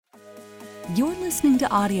You're listening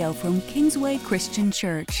to audio from Kingsway Christian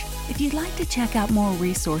Church. If you'd like to check out more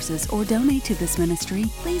resources or donate to this ministry,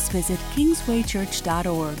 please visit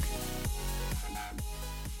kingswaychurch.org.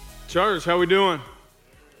 Church, how we doing?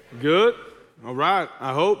 Good? All right.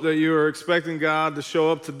 I hope that you are expecting God to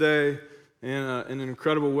show up today in an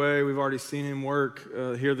incredible way. We've already seen Him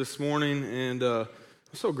work here this morning, and I'm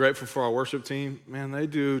so grateful for our worship team. Man, they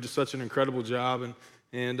do just such an incredible job,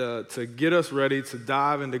 and to get us ready to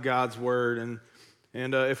dive into God's Word.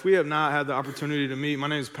 And if we have not had the opportunity to meet, my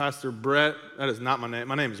name is Pastor Brett. That is not my name.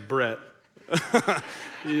 My name is Brett. A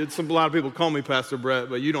lot of people call me Pastor Brett,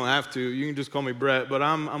 but you don't have to. You can just call me Brett. But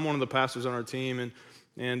I'm one of the pastors on our team,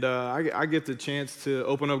 and I get the chance to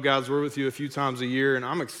open up God's Word with you a few times a year, and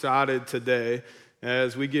I'm excited today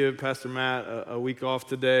as we give Pastor Matt a week off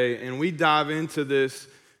today, and we dive into this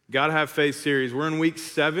Gotta Have Faith series. We're in week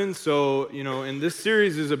 7, so, and this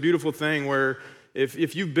series is a beautiful thing where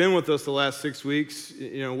if you've been with us the last 6 weeks,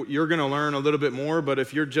 you're gonna learn a little bit more, but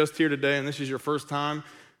if you're just here today and this is your first time,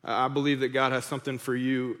 I believe that God has something for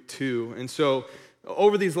you too. And so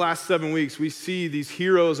over these last 7 weeks, we see these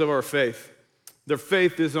heroes of our faith. Their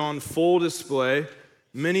faith is on full display.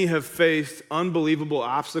 Many have faced unbelievable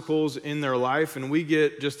obstacles in their life, and we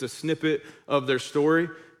get just a snippet of their story.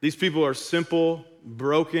 These people are simple,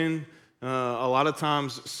 broken, a lot of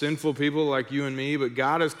times sinful people like you and me, but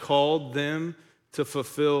God has called them to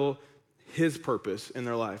fulfill His purpose in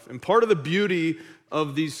their life. And part of the beauty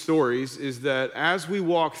of these stories is that as we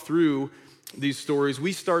walk through these stories,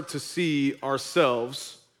 we start to see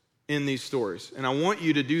ourselves in these stories. And I want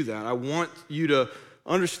you to do that. I want you to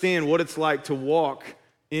understand what it's like to walk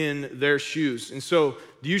in their shoes. And so,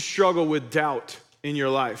 do you struggle with doubt in your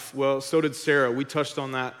life? Well, so did Sarah. We touched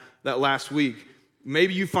on that last week.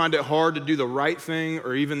 Maybe you find it hard to do the right thing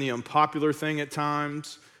or even the unpopular thing at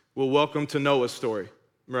times. Well, welcome to Noah's story,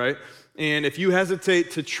 right? And if you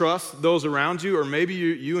hesitate to trust those around you, or maybe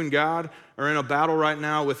you and God are in a battle right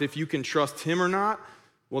now with if you can trust Him or not,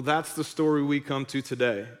 well, that's the story we come to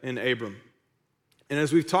today in Abram. And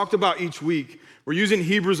as we've talked about each week, we're using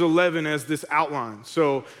Hebrews 11 as this outline.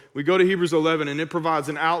 So we go to Hebrews 11, and it provides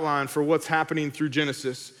an outline for what's happening through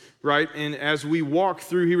Genesis, right? And as we walk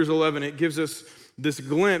through Hebrews 11, it gives us this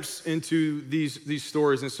glimpse into these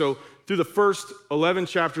stories. And so through the first 11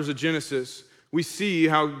 chapters of Genesis, we see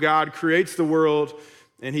how God creates the world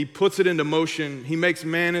and He puts it into motion. He makes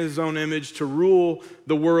man in His own image to rule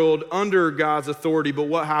the world under God's authority. But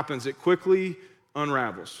what happens? It quickly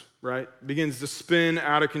unravels, right? Begins to spin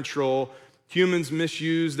out of control. Humans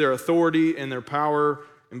misuse their authority and their power.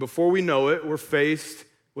 And before we know it, we're faced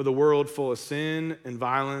with a world full of sin and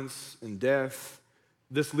violence and death.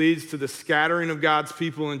 This leads to the scattering of God's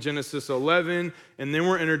people in Genesis 11, and then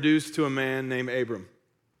we're introduced to a man named Abram.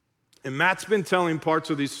 And Matt's been telling parts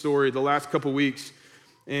of this story the last couple weeks,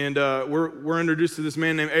 and we're introduced to this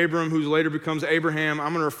man named Abram, who later becomes Abraham.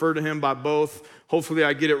 I'm going to refer to him by both. Hopefully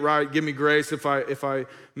I get it right. Give me grace if I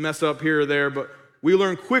mess up here or there. But we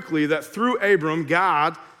learn quickly that through Abram,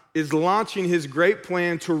 God is launching His great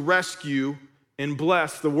plan to rescue and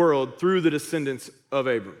bless the world through the descendants of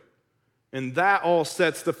Abram. And that all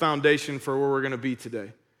sets the foundation for where we're going to be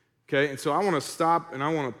today, okay? And so I want to stop, and I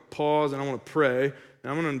want to pause, and I want to pray, and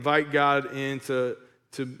I'm going to invite God in to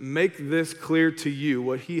make this clear to you,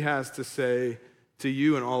 what He has to say to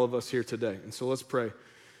you and all of us here today. And so let's pray.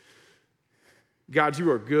 God, You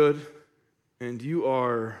are good, and You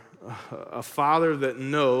are a Father that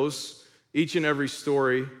knows each and every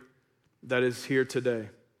story that is here today.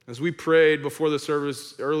 As we prayed before the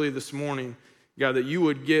service early this morning, God, that You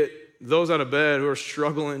would get those out of bed who are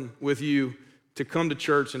struggling with You to come to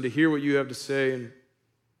church and to hear what You have to say. And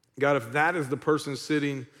God, if that is the person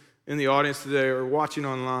sitting in the audience today or watching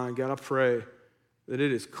online, God, I pray that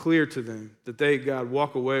it is clear to them that they, God,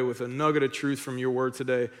 walk away with a nugget of truth from Your word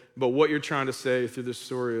today about what You're trying to say through this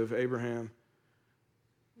story of Abraham.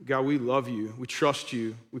 God, we love You. We trust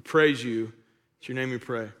You. We praise You. It's Your name we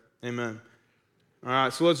pray. Amen. All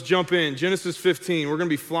right, so let's jump in. Genesis 15. We're going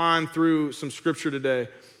to be flying through some scripture today.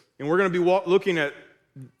 And we're going to be looking at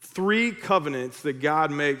 3 covenants that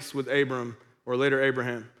God makes with Abram, or later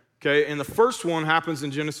Abraham, okay? And the first one happens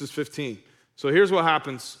in Genesis 15. So here's what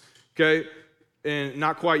happens, okay? And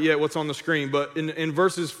not quite yet what's on the screen, but in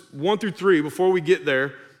verses 1 through 3, before we get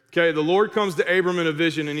there, okay, the Lord comes to Abram in a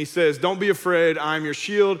vision, and He says, "Don't be afraid, I am your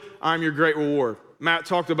shield, I am your great reward." Matt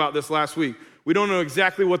talked about this last week. We don't know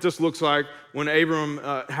exactly what this looks like when Abram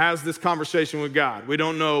has this conversation with God. We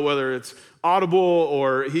don't know whether it's audible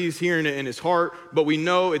or he's hearing it in his heart, but we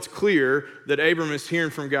know it's clear that Abram is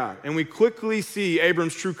hearing from God. And we quickly see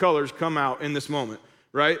Abram's true colors come out in this moment.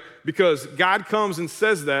 right? Because God comes and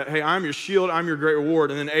says that, hey, I'm your shield, I'm your great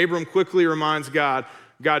reward. And then Abram quickly reminds God,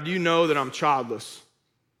 God, you know that I'm childless.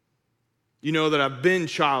 You know that I've been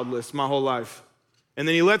childless my whole life. And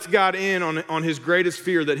then he lets God in on his greatest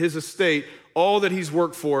fear, that his estate, all that he's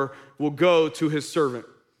worked for, will go to his servant.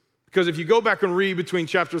 Because if you go back and read between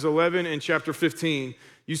chapters 11 and chapter 15,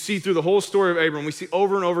 you see through the whole story of Abram, we see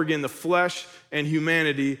over and over again the flesh and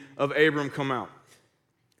humanity of Abram come out.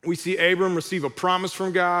 We see Abram receive a promise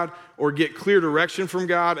from God or get clear direction from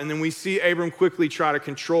God, and then we see Abram quickly try to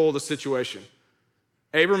control the situation.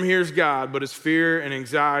 Abram hears God, but his fear and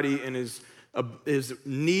anxiety and his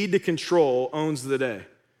need to control owns the day.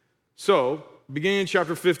 So, beginning in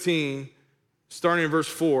chapter 15, starting in verse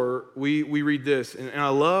 4, we read this, and I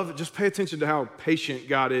love, just pay attention to how patient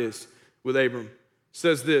God is with Abram. It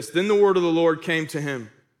says this, then the word of the Lord came to him.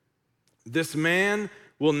 This man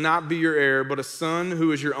will not be your heir, but a son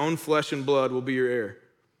who is your own flesh and blood will be your heir.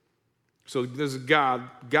 So this is God.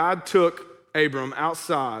 God took Abram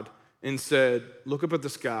outside and said, look up at the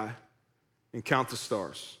sky and count the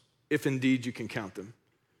stars, if indeed you can count them.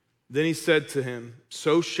 Then he said to him,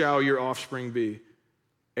 so shall your offspring be.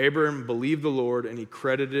 Abram believed the Lord, and he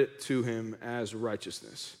credited it to him as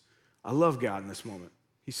righteousness. I love God in this moment.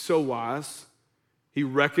 He's so wise. He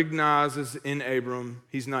recognizes in Abram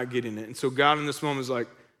he's not getting it. And so God in this moment is like,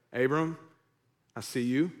 Abram, I see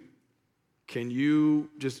you. Can you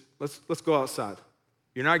just, let's go outside.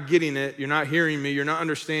 You're not getting it. You're not hearing me. You're not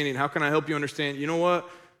understanding. How can I help you understand? You know what?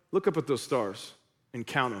 Look up at those stars and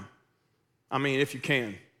count them. I mean, if you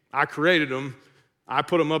can. I created them. I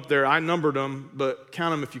put them up there. I numbered them, but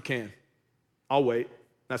count them if you can. I'll wait.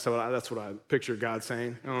 That's what I picture God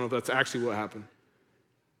saying. I don't know if that's actually what happened.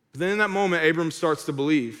 But then in that moment, Abram starts to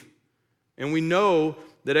believe. And we know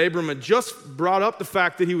that Abram had just brought up the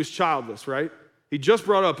fact that he was childless, right? He just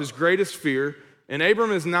brought up his greatest fear. And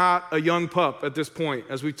Abram is not a young pup at this point,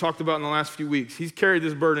 as we've talked about in the last few weeks. He's carried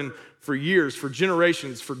this burden for years, for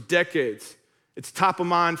generations, for decades. It's top of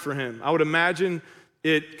mind for him. I would imagine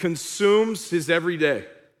it consumes his everyday.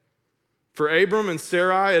 For Abram and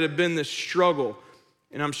Sarai, it had been this struggle.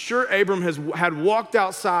 And I'm sure Abram had walked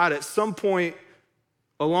outside at some point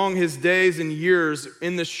along his days and years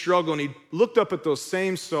in this struggle, and he looked up at those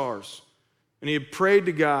same stars, and he had prayed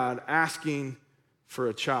to God, asking for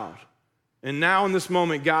a child. And now in this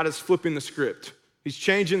moment, God is flipping the script. He's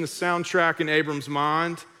changing the soundtrack in Abram's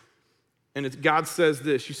mind, and God says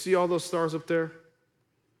this, you see all those stars up there?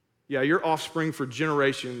 Yeah, your offspring for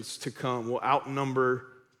generations to come will outnumber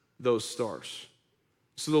those stars.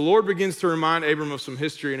 So the Lord begins to remind Abram of some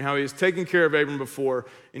history and how he has taken care of Abram before,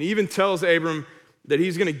 and he even tells Abram that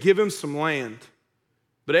he's going to give him some land.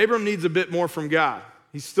 But Abram needs a bit more from God.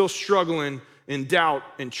 He's still struggling in doubt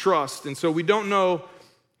and trust, and so we don't know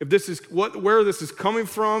if this is where this is coming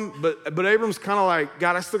from, but Abram's kind of like,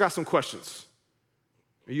 God, I still got some questions.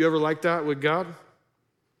 Are you ever like that with God?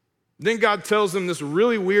 Then God tells him this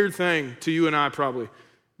really weird thing to you and I probably.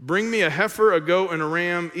 Bring me a heifer, a goat, and a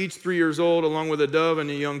ram, each 3 years old, along with a dove and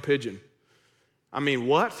a young pigeon. I mean,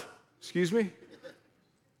 what? Excuse me?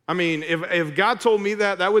 I mean, if God told me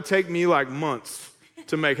that, that would take me like months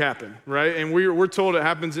to make happen, right? And we're told it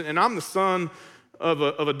happens, and I'm the son of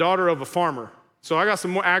a daughter of a farmer. So I got some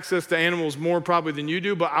more access to animals more probably than you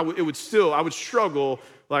do, but I would struggle.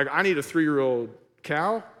 Like, I need a 3-year-old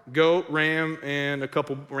cow, goat, ram, and a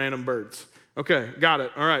couple random birds. Okay, got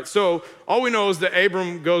it. All right, so all we know is that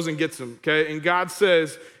Abram goes and gets them, okay? And God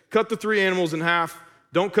says, cut the 3 animals in half.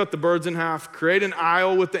 Don't cut the birds in half. Create an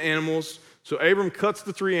aisle with the animals. So Abram cuts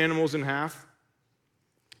the 3 animals in half.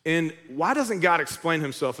 And why doesn't God explain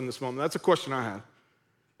himself in this moment? That's a question I have.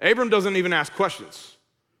 Abram doesn't even ask questions.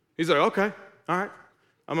 He's like, okay, all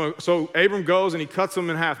right. So Abram goes and he cuts them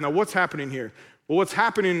in half. Now, what's happening here? Well, what's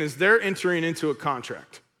happening is they're entering into a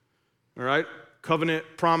contract, all right? Covenant,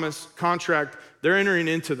 promise, contract, they're entering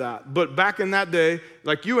into that. But back in that day,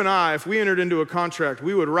 like you and I, if we entered into a contract,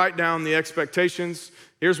 we would write down the expectations.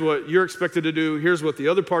 Here's what you're expected to do. Here's what the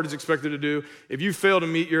other party's expected to do. If you fail to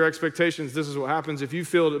meet your expectations, this is what happens. If you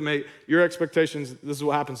fail to meet your expectations, this is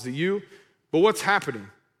what happens to you. But what's happening?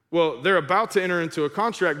 Well, they're about to enter into a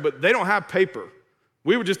contract, but they don't have paper.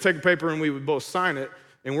 We would just take a paper and we would both sign it,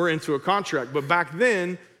 and we're into a contract. But back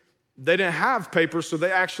then, they didn't have paper, so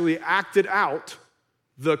they actually acted out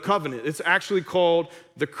the covenant. It's actually called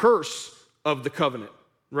the curse of the covenant,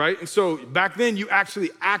 right? And so back then, you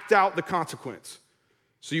actually act out the consequence.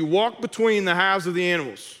 So you walk between the halves of the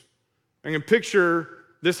animals. I can picture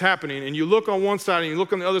this happening, and you look on one side and you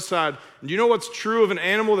look on the other side, and you know what's true of an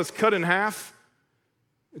animal that's cut in half?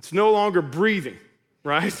 It's no longer breathing,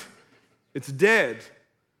 right? It's dead.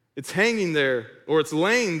 It's hanging there, or it's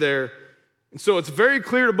laying there. And so it's very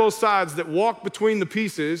clear to both sides that walk between the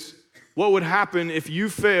pieces what would happen if you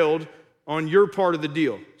failed on your part of the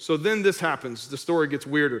deal. So then this happens. The story gets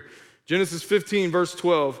weirder. Genesis 15, verse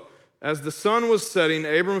 12. As the sun was setting,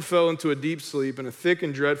 Abram fell into a deep sleep, and a thick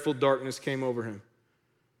and dreadful darkness came over him.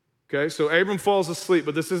 Okay, so Abram falls asleep,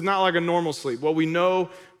 but this is not like a normal sleep. What we know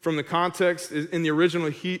from the context in the original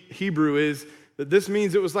Hebrew is that this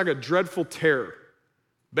means it was like a dreadful terror.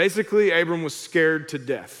 Basically, Abram was scared to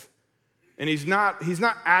death. And he's not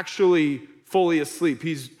actually fully asleep.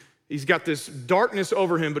 He's got this darkness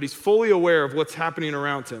over him, but he's fully aware of what's happening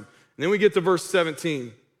around him. And then we get to verse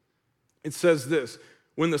 17. It says this: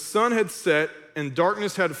 when the sun had set and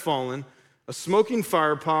darkness had fallen, a smoking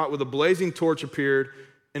fire pot with a blazing torch appeared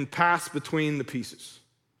and passed between the pieces.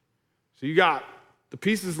 So you got the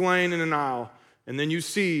pieces laying in an aisle, and then you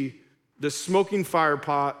see this smoking fire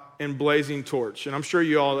pot and blazing torch. And I'm sure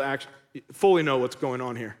you all actually fully know what's going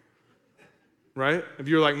on here, right? If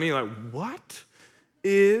you're like me, like, what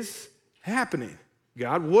is happening?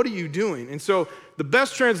 God, what are you doing? And so the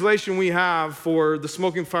best translation we have for the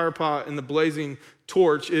smoking fire pot and the blazing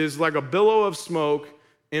torch is like a billow of smoke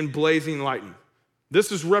and blazing lightning. This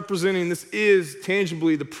is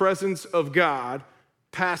tangibly the presence of God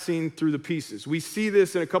passing through the pieces. We see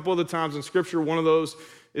this in a couple other times in Scripture. One of those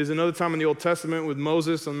is another time in the Old Testament with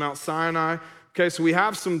Moses on Mount Sinai. Okay, so we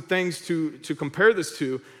have some things to compare this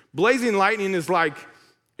to. Blazing lightning is like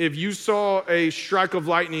if you saw a strike of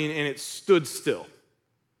lightning and it stood still.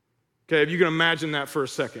 Okay, if you can imagine that for a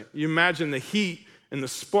second. You imagine the heat and the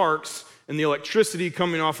sparks and the electricity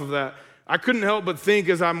coming off of that. I couldn't help but think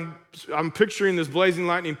as I'm picturing this blazing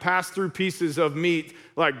lightning pass through pieces of meat,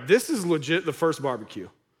 like this is legit the first barbecue.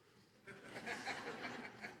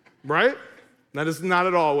 Right? That is not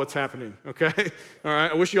at all what's happening, okay? All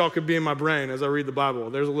right, I wish y'all could be in my brain as I read the Bible.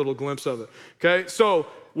 There's a little glimpse of it, okay? So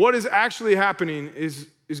what is actually happening is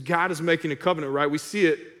God is making a covenant, right? We see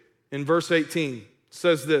it in verse 18. It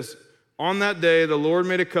says this: on that day, the Lord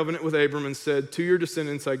made a covenant with Abram and said, to your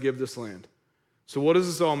descendants I give this land. So what does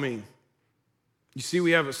this all mean? You see,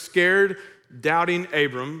 we have a scared, doubting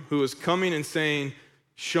Abram who is coming and saying,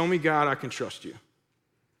 show me, God, I can trust you.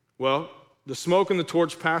 Well, the smoke and the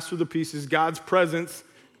torch pass through the pieces. God's presence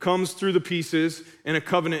comes through the pieces, and a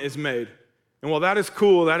covenant is made. And while that is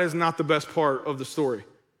cool, that is not the best part of the story.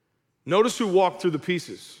 Notice who walked through the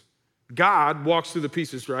pieces. God walks through the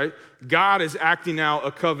pieces, right? God is acting out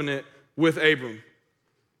a covenant with Abram.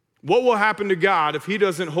 What will happen to God if he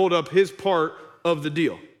doesn't hold up his part of the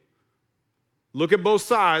deal? Look at both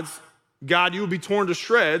sides. God, you will be torn to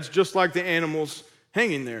shreds just like the animals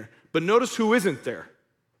hanging there. But notice who isn't there.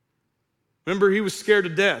 Remember, he was scared to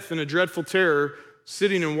death in a dreadful terror,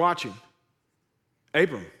 sitting and watching.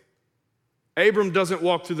 Abram. Abram doesn't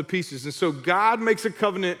walk through the pieces. And so God makes a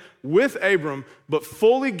covenant with Abram, but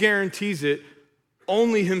fully guarantees it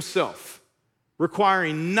only himself,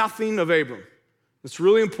 requiring nothing of Abram. It's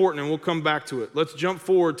really important, and we'll come back to it. Let's jump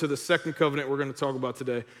forward to the second covenant we're going to talk about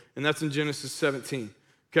today, and that's in Genesis 17.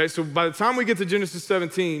 Okay, so by the time we get to Genesis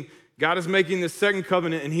 17, God is making this second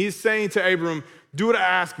covenant, and he's saying to Abram, do what I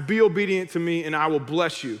ask, be obedient to me, and I will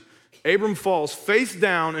bless you. Abram falls face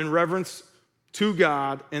down in reverence to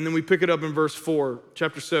God, and then we pick it up in verse 4,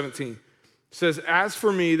 chapter 17. It says, as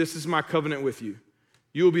for me, this is my covenant with you.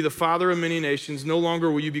 You will be the father of many nations. No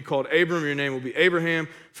longer will you be called Abram. Your name will be Abraham.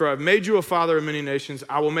 For I have made you a father of many nations.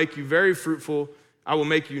 I will make you very fruitful. I will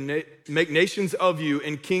make nations of you,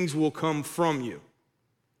 and kings will come from you.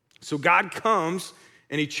 So God comes,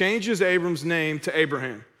 and he changes Abram's name to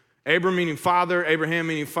Abraham. Abram meaning father, Abraham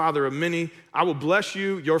meaning father of many. I will bless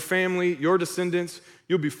you, your family, your descendants.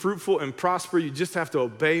 You'll be fruitful and prosper. You just have to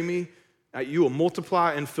obey me. You will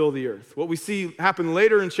multiply and fill the earth. What we see happen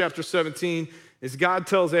later in chapter 17 is God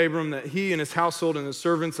tells Abram that he and his household and his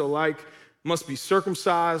servants alike must be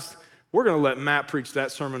circumcised. We're going to let Matt preach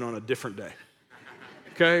that sermon on a different day.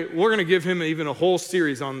 Okay? We're going to give him even a whole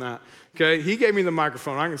series on that. Okay? He gave me the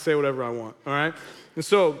microphone. I can say whatever I want. All right? And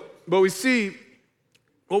so, but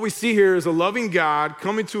what we see here is a loving God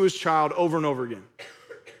coming to his child over and over again.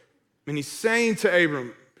 And he's saying to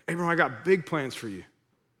Abram, I got big plans for you.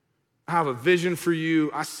 I have a vision for you.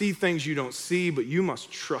 I see things you don't see, but you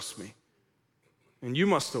must trust me. And you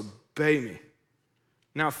must obey me.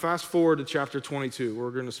 Now, fast forward to chapter 22, where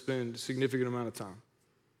we're going to spend a significant amount of time.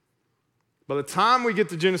 By the time we get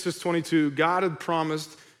to Genesis 22, God had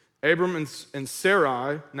promised Abram and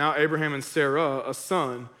Sarai, now Abraham and Sarah, a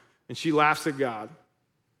son, and she laughs at God.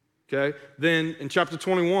 Okay? Then in chapter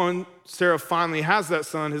 21, Sarah finally has that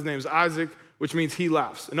son. His name is Isaac, which means he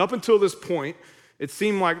laughs. And up until this point, it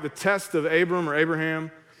seemed like the test of Abram or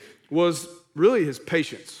Abraham was really his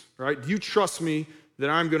patience, right? Do you trust me that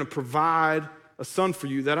I'm going to provide a son for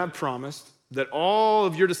you that I've promised, that all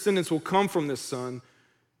of your descendants will come from this son?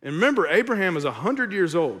 And remember, Abraham is 100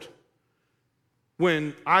 years old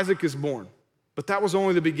when Isaac is born. But that was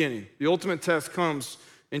only the beginning. The ultimate test comes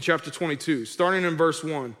in chapter 22. Starting in verse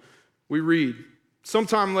 1, we read,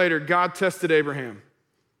 sometime later, God tested Abraham.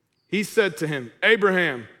 He said to him,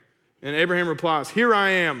 Abraham. And Abraham replies, here I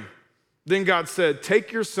am. Then God said,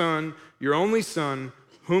 take your son, your only son,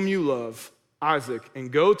 whom you love, Isaac,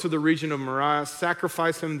 and go to the region of Moriah,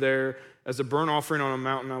 sacrifice him there as a burnt offering on a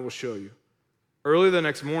mountain I will show you. Early the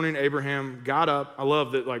next morning, Abraham got up. I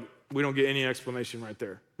love that, we don't get any explanation right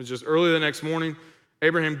there. It's just early the next morning,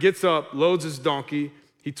 Abraham gets up, loads his donkey.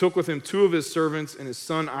 He took with him 2 of his servants and his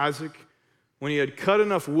son Isaac. When he had cut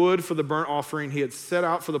enough wood for the burnt offering, he had set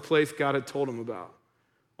out for the place God had told him about.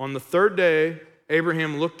 On the 3rd day,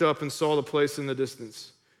 Abraham looked up and saw the place in the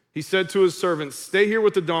distance. He said to his servants, stay here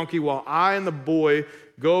with the donkey while I and the boy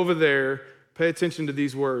go over there. Pay attention to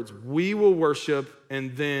these words. We will worship,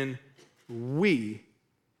 and then we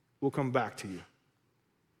will come back to you.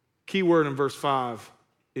 Key word in verse 5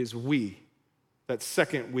 is we. That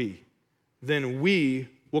second we. Then we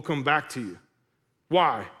will come back to you.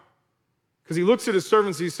 Why? Because he looks at his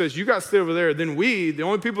servants, he says, you guys stay over there. Then we, the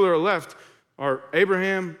only people that are left, are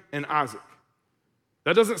Abraham and Isaac.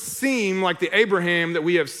 That doesn't seem like the Abraham that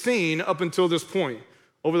we have seen up until this point.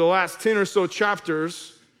 Over the last 10 or so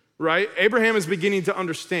chapters, right, Abraham is beginning to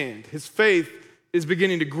understand. His faith is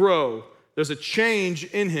beginning to grow. There's a change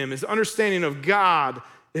in him. His understanding of God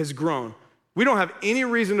has grown. We don't have any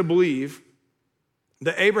reason to believe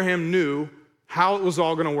that Abraham knew how it was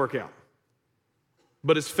all going to work out.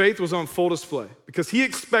 But his faith was on full display because he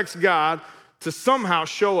expects God to somehow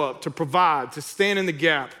show up, to provide, to stand in the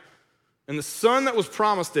gap. And the son that was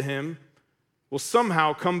promised to him will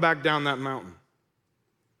somehow come back down that mountain.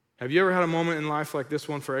 Have you ever had a moment in life like this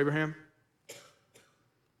one for Abraham?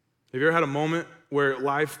 Have you ever had a moment where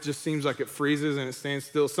life just seems like it freezes and it stands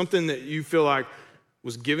still? Something that you feel like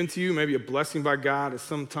was given to you, maybe a blessing by God, is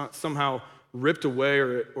somehow ripped away,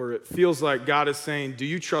 or it feels like God is saying, do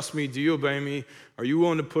you trust me? Do you obey me? Are you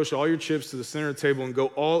willing to push all your chips to the center of the table and go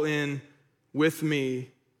all in with me?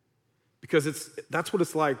 Because that's what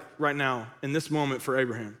it's like right now in this moment for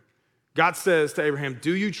Abraham. God says to Abraham,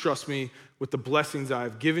 do you trust me with the blessings I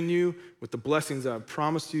have given you, with the blessings I have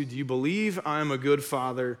promised you? Do you believe I am a good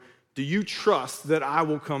father? Do you trust that I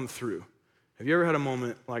will come through? Have you ever had a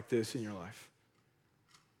moment like this in your life?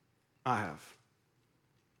 I have.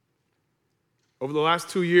 Over the last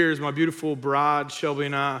 2 years, my beautiful bride, Shelby,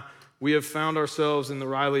 and I, we have found ourselves in the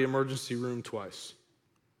Riley emergency room twice.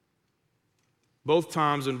 Both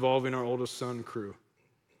times involving our oldest son, Crew.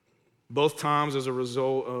 Both times as a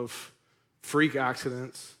result of freak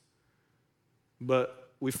accidents. But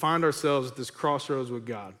we find ourselves at this crossroads with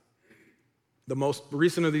God. The most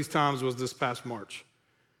recent of these times was this past March.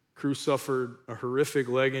 Crew suffered a horrific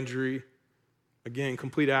leg injury. Again,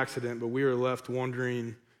 complete accident, but we were left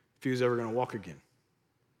wondering if he was ever going to walk again.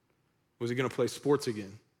 Was he going to play sports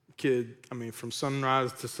again? Kid, from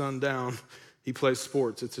sunrise to sundown, he plays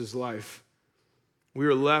sports. It's his life. We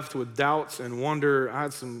were left with doubts and wonder. I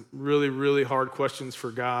had some really, really hard questions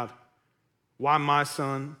for God. Why my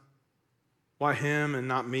son? Why him and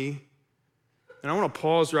not me? And I want to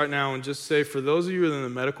pause right now and just say, for those of you in the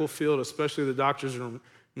medical field, especially the doctors and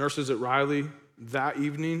nurses at Riley, that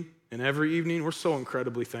evening and every evening, we're so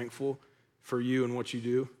incredibly thankful for you and what you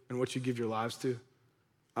do and what you give your lives to.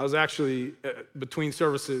 I was actually, between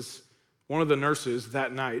services, one of the nurses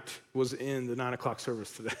that night was in the 9 o'clock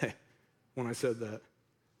service today when I said that.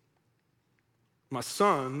 My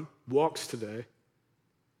son walks today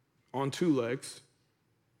on 2 legs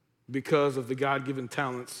because of the God-given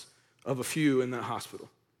talents of a few in that hospital.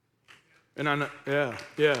 And I know,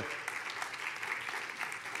 yeah.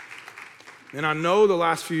 And I know the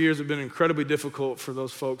last few years have been incredibly difficult for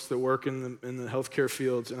those folks that work in the healthcare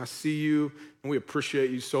fields. And I see you, and we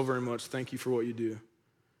appreciate you so very much. Thank you for what you do.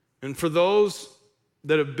 And for those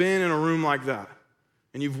that have been in a room like that,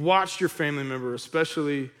 and you've watched your family member,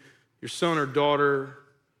 especially your son or daughter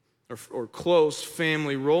or close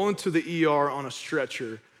family, roll into the ER on a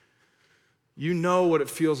stretcher, you know what it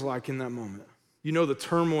feels like in that moment. You know the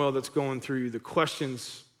turmoil that's going through you, the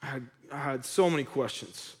questions. I had so many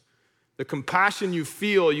questions. The compassion you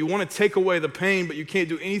feel, you want to take away the pain, but you can't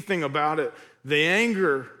do anything about it. The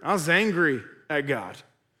anger, I was angry at God.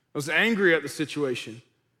 I was angry at the situation.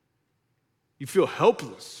 You feel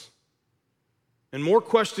helpless. And more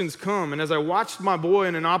questions come. And as I watched my boy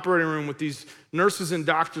in an operating room with these nurses and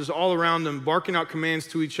doctors all around them, barking out commands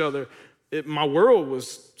to each other, my world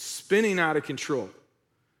was spinning out of control.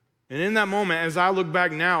 And in that moment, as I look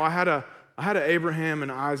back now, I had an Abraham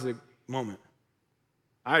and Isaac moment.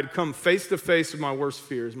 I had come face to face with my worst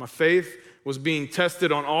fears. My faith was being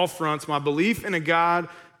tested on all fronts. My belief in a God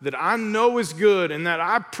that I know is good and that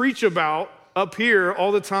I preach about up here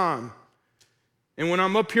all the time. And when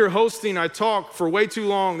I'm up here hosting, I talk for way too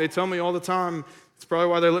long. They tell me all the time. It's probably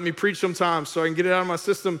why they let me preach sometimes, so I can get it out of my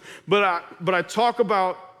system. But I talk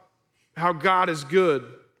about how God is good.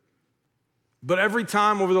 But every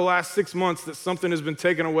time over the last 6 months that something has been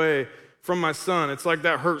taken away from my son, it's like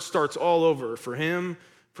that hurt starts all over for him,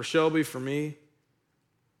 for Shelby, for me.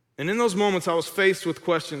 And in those moments, I was faced with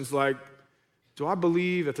questions like, do I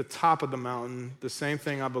believe at the top of the mountain the same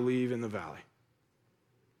thing I believe in the valley?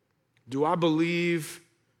 Do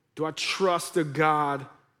I trust a God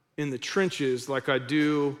in the trenches like I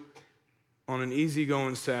do on an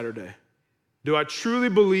easygoing Saturday? Do I truly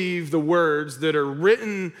believe the words that are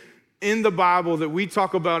written in the Bible that we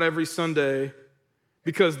talk about every Sunday?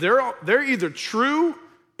 Because they're either true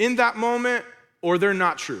in that moment or they're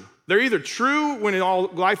not true. They're either true when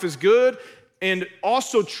life is good and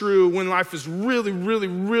also true when life is really, really,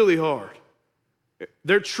 really hard.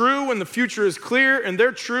 They're true when the future is clear, and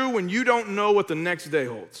they're true when you don't know what the next day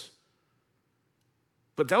holds.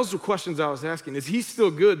 But those are questions I was asking. Is he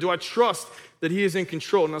still good? Do I trust that he is in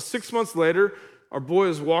control? Now, 6 months later, our boy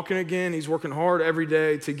is walking again. He's working hard every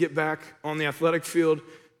day to get back on the athletic field.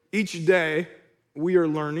 Each day, we are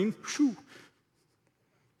learning to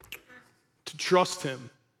trust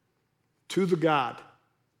him, to the God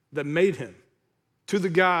that made him, to the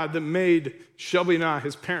God that made Shelby and I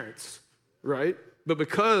his parents, right? But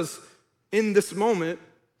because in this moment,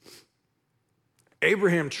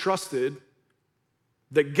 Abraham trusted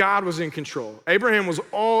that God was in control. Abraham was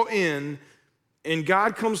all in, and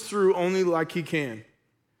God comes through only like he can.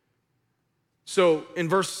 So in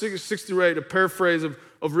verse 6 through 8, a paraphrase of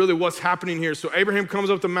really what's happening here. So Abraham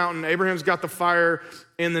comes up the mountain. Abraham's got the fire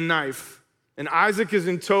and the knife. And Isaac is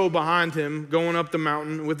in tow behind him, going up the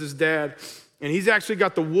mountain with his dad. And he's actually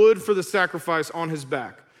got the wood for the sacrifice on his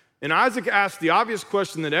back. And Isaac asked the obvious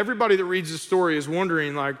question that everybody that reads this story is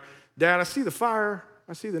wondering, like, Dad, I see the fire,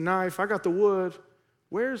 I see the knife, I got the wood.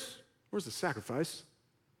 Where's the sacrifice?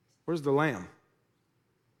 Where's the lamb?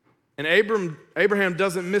 And Abraham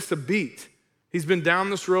doesn't miss a beat. He's been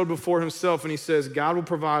down this road before himself, and he says, God will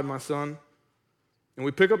provide, my son. And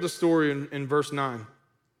we pick up the story in verse 9,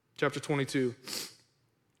 chapter 22.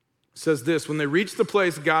 It says this, when they reached the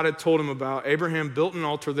place God had told him about, Abraham built an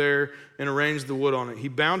altar there and arranged the wood on it. He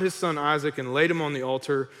bound his son Isaac and laid him on the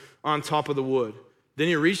altar on top of the wood. Then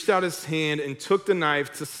he reached out his hand and took the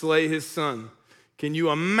knife to slay his son. Can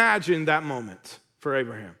you imagine that moment for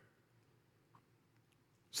Abraham?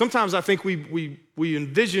 Sometimes I think we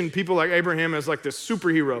envision people like Abraham as like this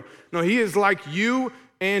superhero. No, he is like you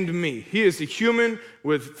and me. He is a human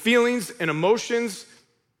with feelings and emotions.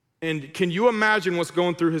 And can you imagine what's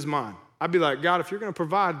going through his mind? I'd be like, God, if you're going to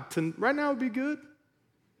provide, right now would be good,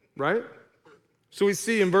 right? So we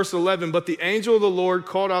see in verse 11, but the angel of the Lord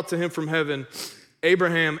called out to him from heaven,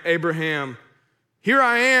 Abraham, Abraham. Here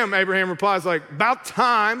I am, Abraham replies, like, about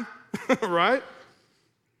time, right?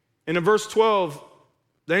 And in verse 12,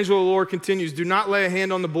 the angel of the Lord continues, do not lay a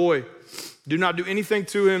hand on the boy. Do not do anything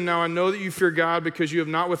to him. Now I know that you fear God because you have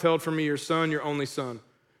not withheld from me your son, your only son.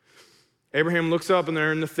 Abraham looks up, and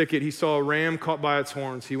there in the thicket, he saw a ram caught by its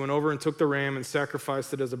horns. He went over and took the ram and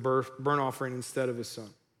sacrificed it as a burnt offering instead of his son.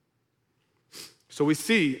 So we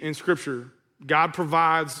see in Scripture, God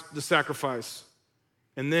provides the sacrifice,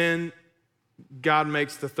 and then God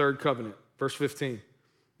makes the third covenant. Verse 15.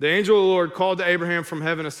 The angel of the Lord called to Abraham from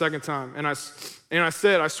heaven a second time, and I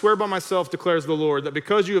said, I swear by myself, declares the Lord, that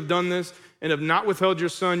because you have done this and have not withheld your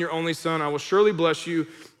son, your only son, I will surely bless you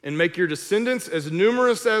and make your descendants as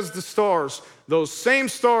numerous as the stars, those same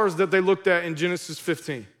stars that they looked at in Genesis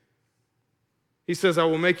 15. He says, I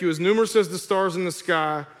will make you as numerous as the stars in the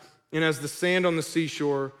sky and as the sand on the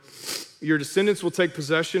seashore. Your descendants will take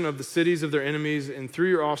possession of the cities of their enemies, and through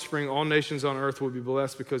your offspring, all nations on earth will be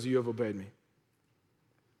blessed because you have obeyed me.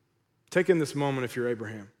 Take in this moment if you're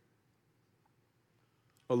Abraham.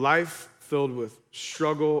 A life filled with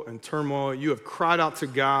struggle and turmoil. You have cried out to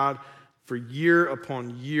God for year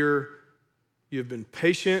upon year. You have been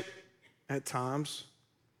patient at times.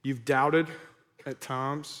 You've doubted at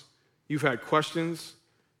times. You've had questions.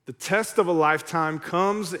 The test of a lifetime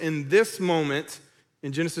comes in this moment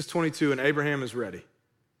in Genesis 22, and Abraham is ready.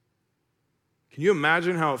 Can you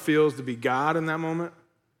imagine how it feels to be God in that moment?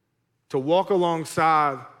 To walk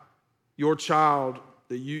alongside your child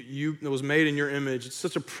that was made in your image. It's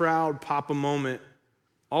such a proud papa moment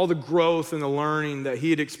all the growth and the learning that he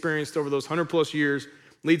had experienced over those 100 plus years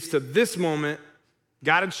leads to this moment.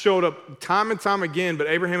 God had showed up time and time again, but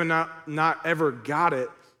Abraham had not ever got it.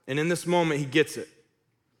 And in this moment, he gets it.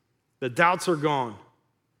 The doubts are gone,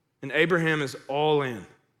 and Abraham is all in.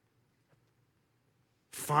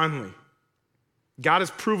 Finally, God has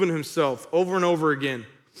proven himself over and over again.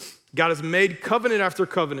 God has made covenant after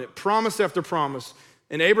covenant, promise after promise,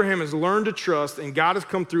 and Abraham has learned to trust, and God has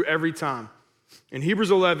come through every time. And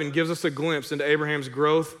Hebrews 11 gives us a glimpse into Abraham's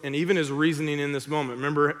growth and even his reasoning in this moment.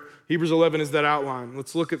 Remember, Hebrews 11 is that outline.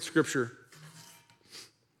 Let's look at scripture.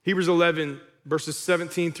 Hebrews 11, verses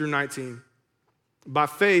 17 through 19. By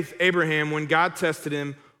faith, Abraham, when God tested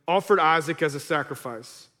him, offered Isaac as a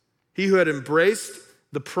sacrifice. He who had embraced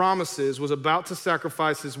the promises was about to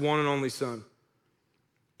sacrifice his one and only son.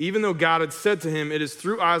 Even though God had said to him, "It is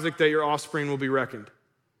through Isaac that your offspring will be reckoned."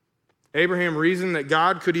 Abraham reasoned that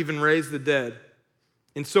God could even raise the dead.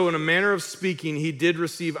 And so in a manner of speaking, he did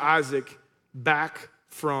receive Isaac back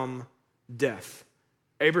from death.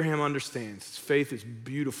 Abraham understands. His faith is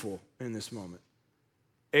beautiful in this moment.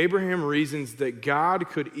 Abraham reasons that God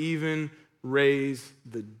could even raise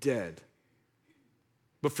the dead.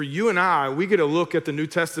 But for you and I, we get to look at the New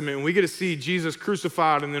Testament and we get to see Jesus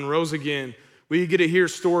crucified and then rose again. We get to hear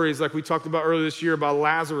stories like we talked about earlier this year about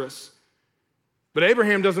Lazarus. But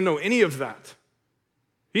Abraham doesn't know any of that.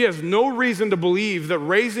 He has no reason to believe that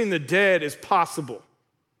raising the dead is possible.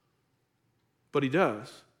 But he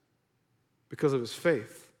does because of his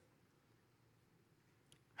faith.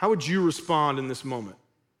 How would you respond in this moment?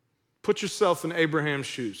 Put yourself in Abraham's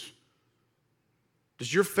shoes.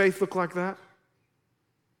 Does your faith look like that?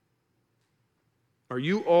 Are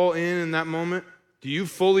you all in that moment? Do you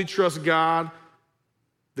fully trust God,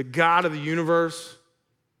 the God of the universe?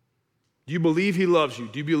 Do you believe he loves you?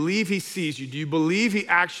 Do you believe he sees you? Do you believe he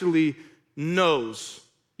actually knows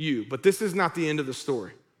you? But this is not the end of the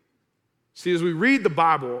story. See, as we read the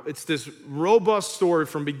Bible, it's this robust story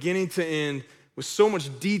from beginning to end with so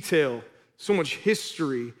much detail, so much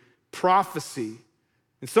history, prophecy.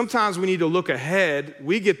 And sometimes we need to look ahead.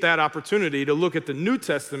 We get that opportunity to look at the New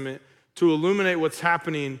Testament to illuminate what's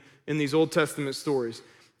happening in these Old Testament stories.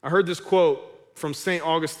 I heard this quote from St.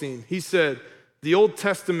 Augustine. He said, "The Old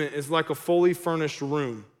Testament is like a fully furnished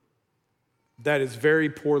room that is very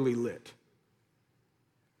poorly lit."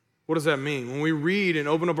 What does that mean? When we read and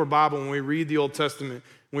open up our Bible, when we read the Old Testament,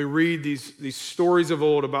 when we read these stories of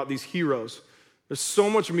old about these heroes, there's so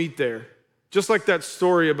much meat there. Just like that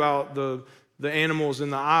story about the animals in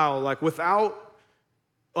the aisle, like without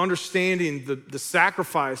understanding the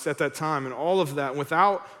sacrifice at that time and all of that,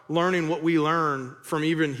 without learning what we learn from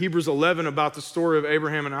even Hebrews 11 about the story of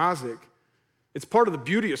Abraham and Isaac, it's part of the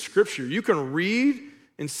beauty of Scripture. You can read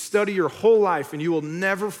and study your whole life and you will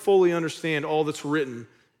never fully understand all that's written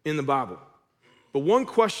in the Bible. But one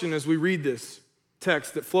question as we read this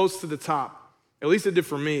text that floats to the top, at least it did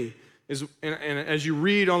for me, is, and as you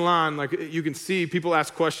read online, like you can see people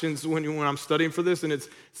ask questions when I'm studying for this, and it's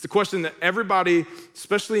the question that everybody,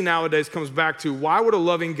 especially nowadays, comes back to: why would a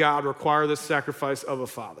loving God require this sacrifice of a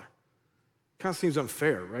father? Kind of seems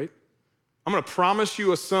unfair, right? I'm going to promise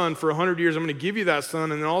you a son for 100 years. I'm going to give you that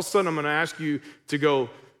son, and then all of a sudden I'm going to ask you to go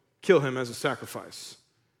kill him as a sacrifice.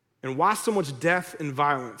 And why so much death and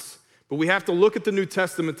violence? But we have to look at the New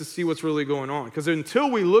Testament to see what's really going on. Because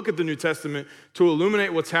until we look at the New Testament to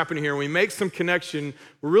illuminate what's happening here, and we make some connection,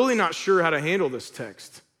 we're really not sure how to handle this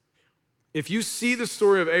text. If you see the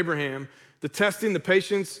story of Abraham, the testing, the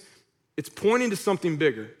patience, it's pointing to something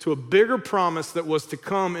bigger, to a bigger promise that was to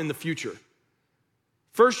come in the future.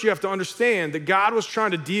 First, you have to understand that God was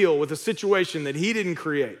trying to deal with a situation that he didn't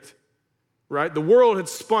create, right? The world had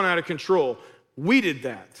spun out of control. We did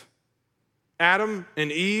that. Adam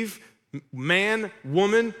and Eve, man,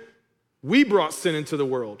 woman, we brought sin into the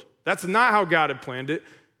world. That's not how God had planned it.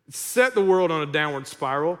 It set the world on a downward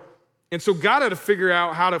spiral. And so God had to figure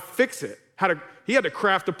out how to fix it. He had to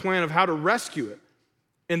craft a plan of how to rescue it.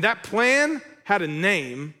 And that plan had a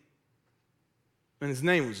name, and his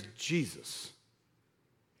name was Jesus.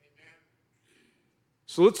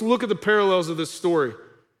 So let's look at the parallels of this story.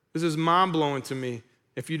 This is mind-blowing to me.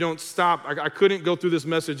 If you don't stop, I couldn't go through this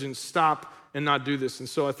message and stop and not do this. And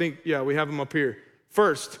so I think, we have them up here.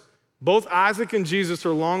 First, both Isaac and Jesus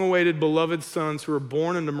are long-awaited, beloved sons who are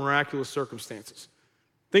born into miraculous circumstances.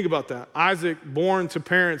 Think about that. Isaac, born to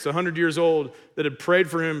parents 100 years old that had prayed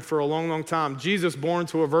for him for a long, long time. Jesus, born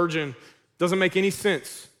to a virgin. Doesn't make any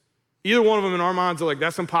sense. Either one of them in our minds are like,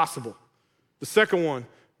 that's impossible. The second one,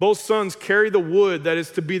 both sons carry the wood that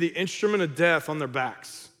is to be the instrument of death on their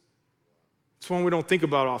backs. It's one we don't think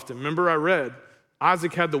about often. Remember I read,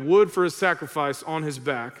 Isaac had the wood for his sacrifice on his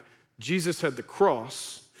back. Jesus had the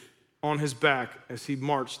cross on his back as he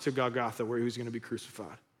marched to Golgotha, where he was going to be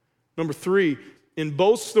crucified. Number 3, in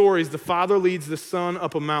both stories, the father leads the son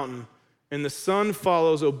up a mountain, and the son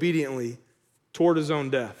follows obediently toward his own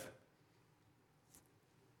death.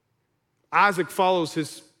 Isaac follows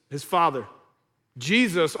his father.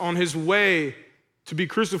 Jesus, on his way to be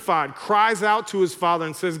crucified, cries out to his father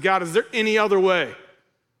and says, God, is there any other way?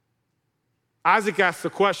 Isaac asks the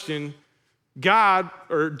question,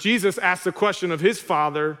 Jesus asked the question of his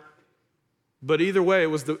father, but either way, it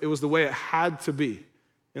was the way it had to be.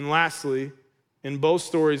 And lastly, in both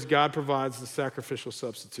stories, God provides the sacrificial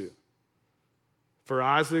substitute. For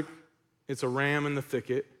Isaac, it's a ram in the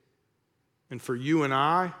thicket. And for you and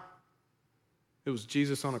I, it was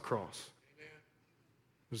Jesus on a cross.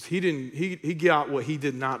 He got what he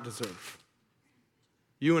did not deserve.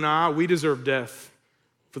 You and I, we deserve death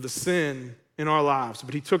for the sin in our lives,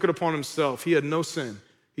 but he took it upon himself. He had no sin.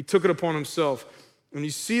 He took it upon himself. And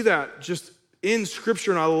you see that just in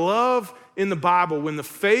Scripture, and I love in the Bible when the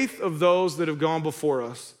faith of those that have gone before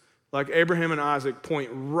us, like Abraham and Isaac, point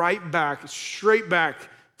right back, straight back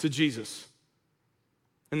to Jesus.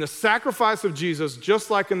 And the sacrifice of Jesus, just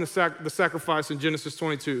like in the sacrifice in Genesis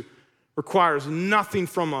 22, requires nothing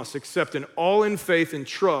from us except an all-in faith and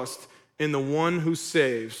trust in the one who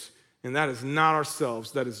saves. And that is not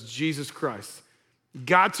ourselves, that is Jesus Christ.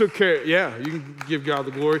 God took care, you can give God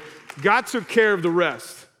the glory. God took care of the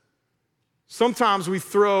rest. Sometimes we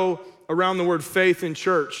throw around the word faith in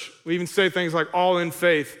church. We even say things like all in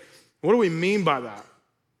faith. What do we mean by that?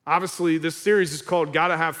 Obviously, this series is called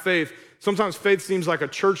Gotta Have Faith. Sometimes faith seems like a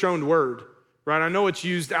church-owned word, right? I know it's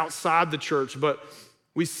used outside the church, but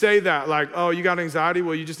we say that like, oh, you got anxiety?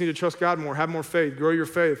 Well, you just need to trust God more, have more faith, grow your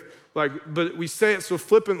faith. But we say it so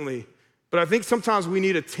flippantly. But I think sometimes we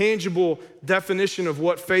need a tangible definition of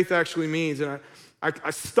what faith actually means. And I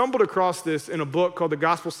stumbled across this in a book called The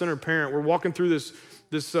Gospel-Centered Parent. We're walking through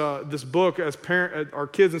this book as our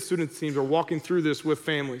kids and student teams are walking through this with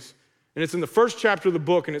families. And it's in the first chapter of the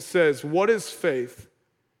book, and it says, what is faith?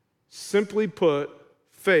 Simply put,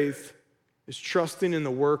 faith is trusting in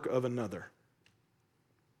the work of another.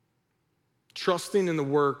 Trusting in the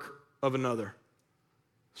work of another.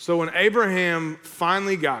 So when Abraham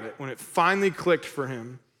finally got it, when it finally clicked for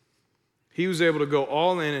him, he was able to go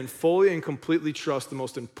all in and fully and completely trust the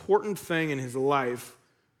most important thing in his life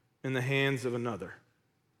in the hands of another.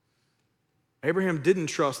 Abraham didn't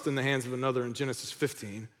trust in the hands of another in Genesis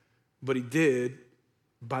 15, but he did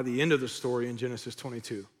by the end of the story in Genesis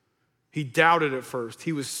 22. He doubted at first.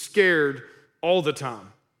 He was scared all the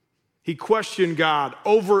time. He questioned God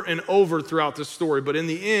over and over throughout this story, but in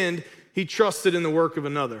the end, he trusted in the work of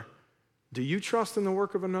another. Do you trust in the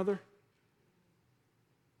work of another?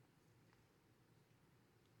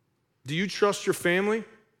 Do you trust your family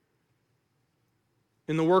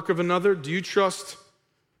in the work of another? Do you trust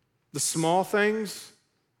the small things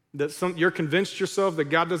that you're convinced yourself that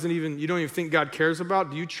God you don't even think God cares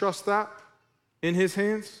about? Do you trust that in his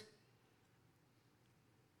hands?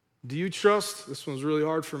 Do you trust, this one's really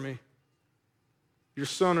hard for me, your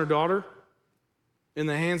son or daughter in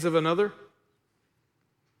the hands of another?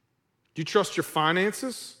 Do you trust your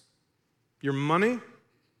finances, your money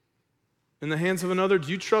in the hands of another?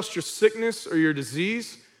 Do you trust your sickness or your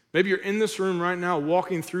disease? Maybe you're in this room right now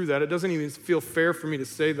walking through that. It doesn't even feel fair for me to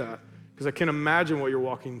say that because I can't imagine what you're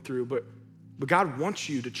walking through, but God wants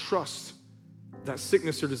you to trust that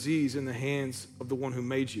sickness or disease in the hands of the one who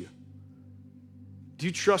made you. Do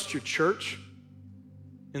you trust your church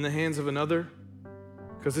in the hands of another?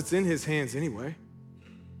 Because it's in his hands anyway.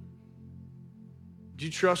 Do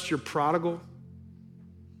you trust your prodigal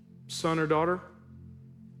son or daughter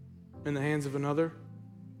in the hands of another?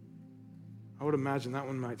 I would imagine that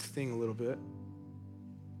one might sting a little bit.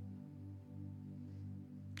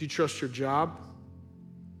 Do you trust your job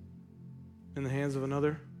in the hands of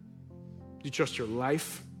another? Do you trust your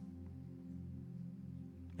life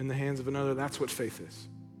in the hands of another? That's what faith is.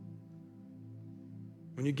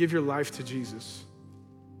 When you give your life to Jesus,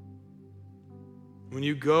 when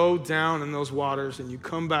you go down in those waters and you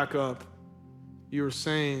come back up, you are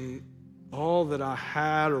saying, all that I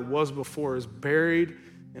had or was before is buried,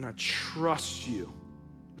 and I trust you.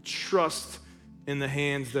 I trust in the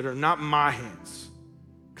hands that are not my hands,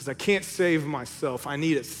 because I can't save myself. I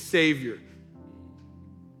need a Savior.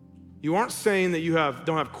 You aren't saying that you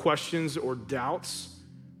don't have questions or doubts.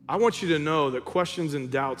 I want you to know that questions and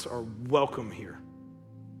doubts are welcome here.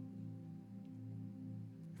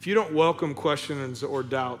 If you don't welcome questions or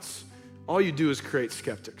doubts, all you do is create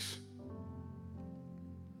skeptics.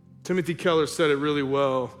 Timothy Keller said it really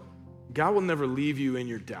well. God will never leave you in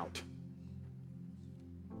your doubt.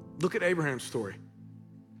 Look at Abraham's story.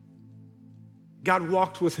 God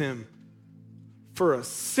walked with him for a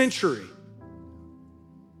century.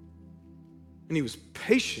 And he was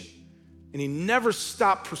patient, and he never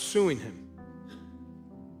stopped pursuing him.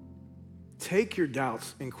 Take your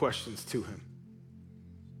doubts and questions to him.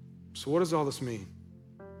 So what does all this mean?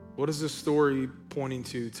 What is this story pointing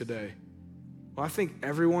to today? Well, I think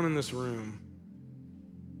everyone in this room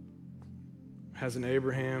has an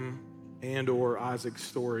Abraham and or Isaac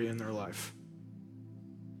story in their life.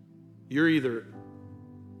 You're either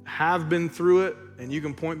have been through it and you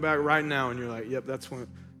can point back right now and you're like, yep, that's when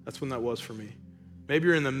that was for me. Maybe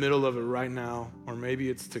you're in the middle of it right now, or maybe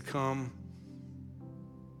it's to come.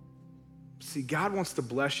 See, God wants to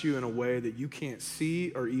bless you in a way that you can't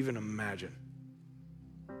see or even imagine.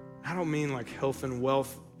 I don't mean like health and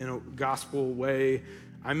wealth in a gospel way.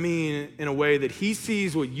 I mean in a way that he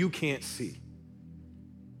sees what you can't see.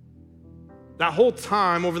 That whole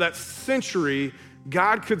time, over that century,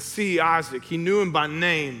 God could see Isaac. He knew him by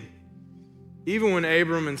name. Even when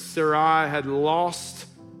Abram and Sarai had lost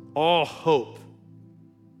all hope.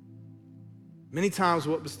 Many times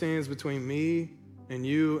what stands between me and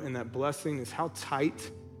you and that blessing is how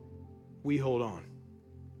tight we hold on.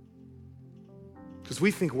 Because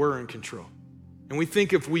we think we're in control. And we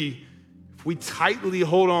think if we tightly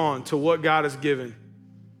hold on to what God has given,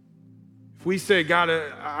 if we say, God,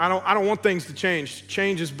 I don't want things to change.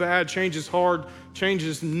 Change is bad, change is hard, change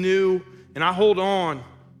is new, and I hold on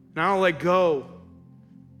and I don't let go,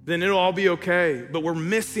 then it'll all be okay. But we're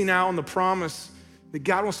missing out on the promise that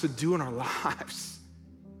God wants to do in our lives.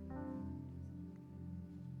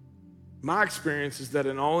 My experience is that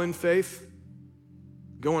an all-in faith,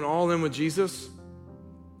 going all in with Jesus,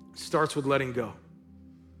 starts with letting go.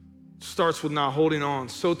 Starts with not holding on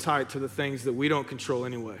so tight to the things that we don't control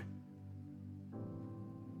anyway.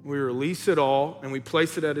 We release it all and we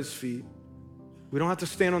place it at his feet. We don't have to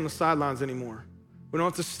stand on the sidelines anymore. We don't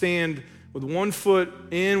have to stand with one foot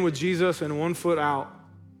in with Jesus and one foot out.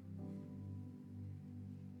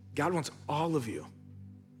 God wants all of you,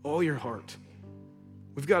 all your heart.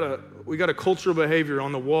 We got a cultural behavior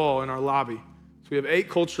on the wall in our lobby. So we have 8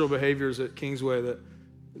 cultural behaviors at Kingsway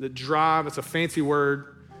that drive. It's a fancy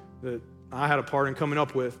word that I had a part in coming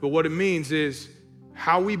up with. But what it means is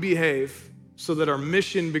how we behave so that our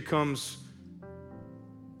mission becomes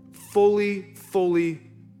fully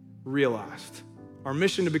realized. Our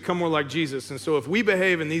mission to become more like Jesus. And so if we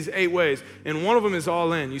behave in these 8 ways, and one of them is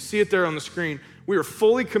all in, you see it there on the screen, we are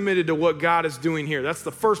fully committed to what God is doing here. That's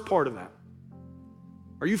the first part of that.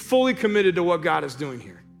 Are you fully committed to what God is doing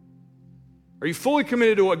here? Are you fully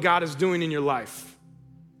committed to what God is doing in your life?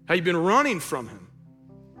 Have you been running from him?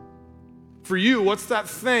 For you, what's that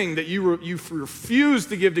thing that you refuse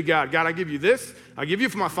to give to God? God, I give you this. I give you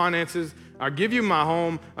for my finances. I give you my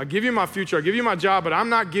home. I give you my future. I give you my job, but I'm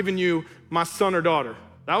not giving you my son or daughter.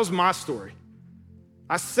 That was my story.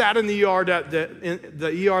 I sat in the ER that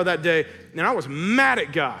day, and I was mad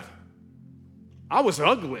at God. I was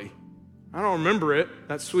ugly. I don't remember it.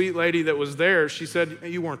 That sweet lady that was there, she said,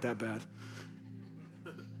 you weren't that bad.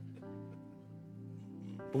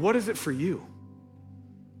 But what is it for you?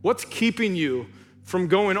 What's keeping you from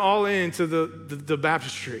going all into the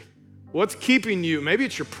baptistry? What's keeping you? Maybe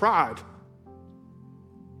it's your pride.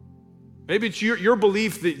 Maybe it's your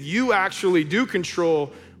belief that you actually do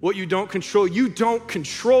control what you don't control. You don't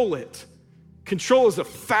control it. Control is a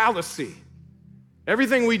fallacy.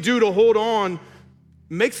 Everything we do to hold on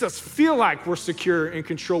makes us feel like we're secure in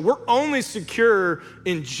control. We're only secure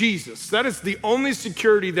in Jesus. That is the only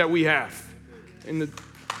security that we have. And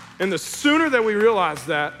the sooner that we realize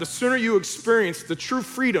that, the sooner you experience the true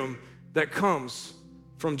freedom that comes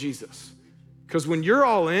from Jesus. Because when you're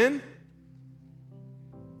all in,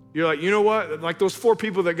 you're like, you know what? Like those 4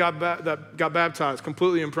 people that got baptized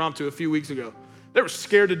completely impromptu a few weeks ago. They were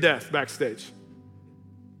scared to death backstage.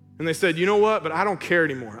 And they said, you know what? But I don't care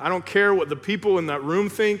anymore. I don't care what the people in that room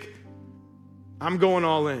think. I'm going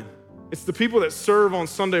all in. It's the people that serve on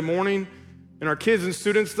Sunday morning and our kids and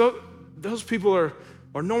students. Those people are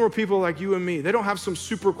normal people like you and me. They don't have some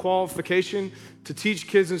super qualification to teach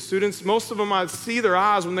kids and students. Most of them, I see their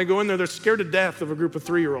eyes when they go in there, they're scared to death of a group of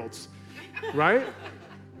 3-year-olds, right?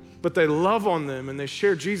 But they love on them and they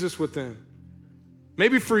share Jesus with them.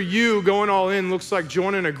 Maybe for you, going all in looks like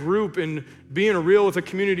joining a group and being real with a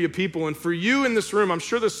community of people. And for you in this room, I'm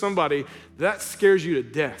sure there's somebody that scares you to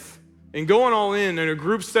death. And going all in a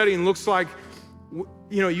group setting looks like,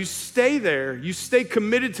 you stay there, you stay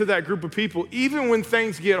committed to that group of people, even when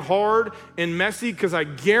things get hard and messy, because I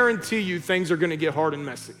guarantee you things are going to get hard and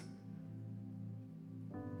messy.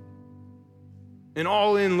 And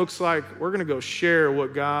all in looks like we're going to go share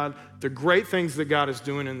the great things that God is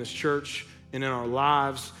doing in this church and in our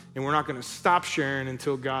lives, and we're not going to stop sharing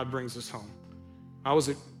until God brings us home. I was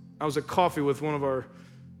at coffee with one of our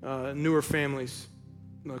newer families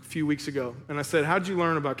a few weeks ago, and I said, how'd you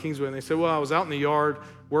learn about Kingsway? And they said, well, I was out in the yard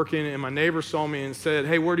working, and my neighbor saw me and said,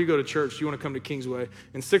 hey, where do you go to church? Do you want to come to Kingsway?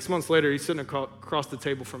 And 6 months later, he's sitting across the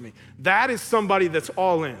table from me. That is somebody that's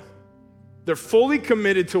all in. They're fully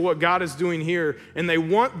committed to what God is doing here, and they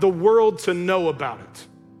want the world to know about it.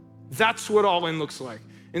 That's what all in looks like.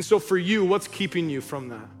 And so for you, what's keeping you from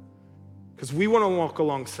that? Because we want to walk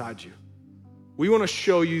alongside you. We want to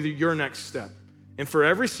show you your next step. And for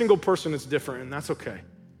every single person, it's different, and that's okay.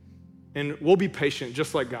 And we'll be patient,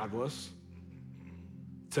 just like God was,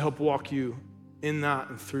 to help walk you in that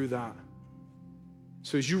and through that.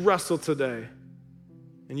 So as you wrestle today,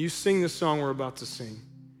 and you sing the song we're about to sing,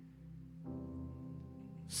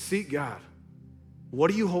 seek God. What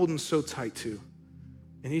are you holding so tight to?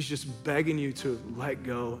 And he's just begging you to let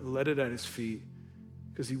go, let it at his feet,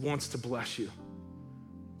 because he wants to bless you.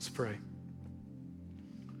 Let's pray.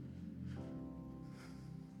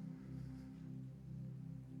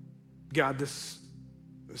 God, this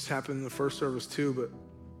happened in the first service too, but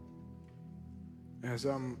as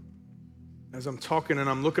I'm talking and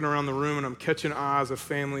I'm looking around the room and I'm catching eyes of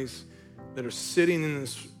families that are sitting in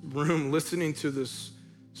this room listening to this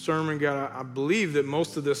sermon, God, I believe that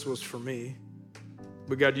most of this was for me,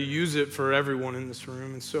 but God, you use it for everyone in this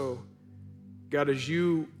room. And so, God, as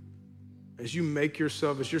you make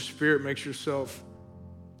yourself, as your spirit makes yourself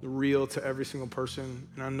real to every single person,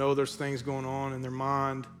 and I know there's things going on in their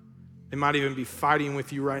mind, they might even be fighting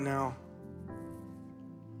with you right now.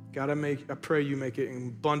 God, I pray you make it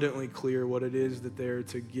abundantly clear what it is that they're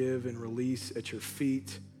to give and release at your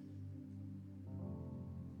feet.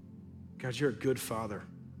 God, you're a good Father.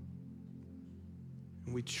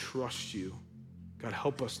 And we trust you. God,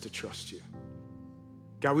 help us to trust you.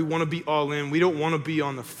 God, we want to be all in. We don't want to be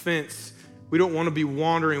on the fence. We don't want to be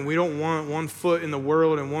wandering. We don't want one foot in the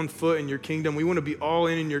world and one foot in your kingdom. We want to be all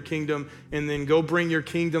in your kingdom and then go bring your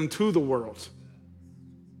kingdom to the world.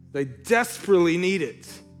 They desperately need it.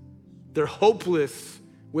 They're hopeless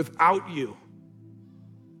without you.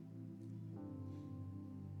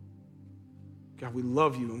 God, we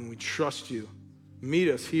love you and we trust you. Meet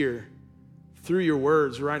us here through your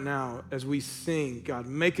words right now as we sing. God,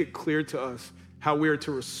 make it clear to us how we are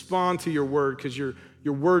to respond to your word, because your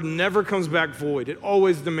word never comes back void. It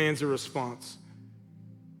always demands a response.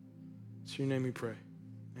 It's your name we pray.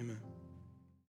 Amen.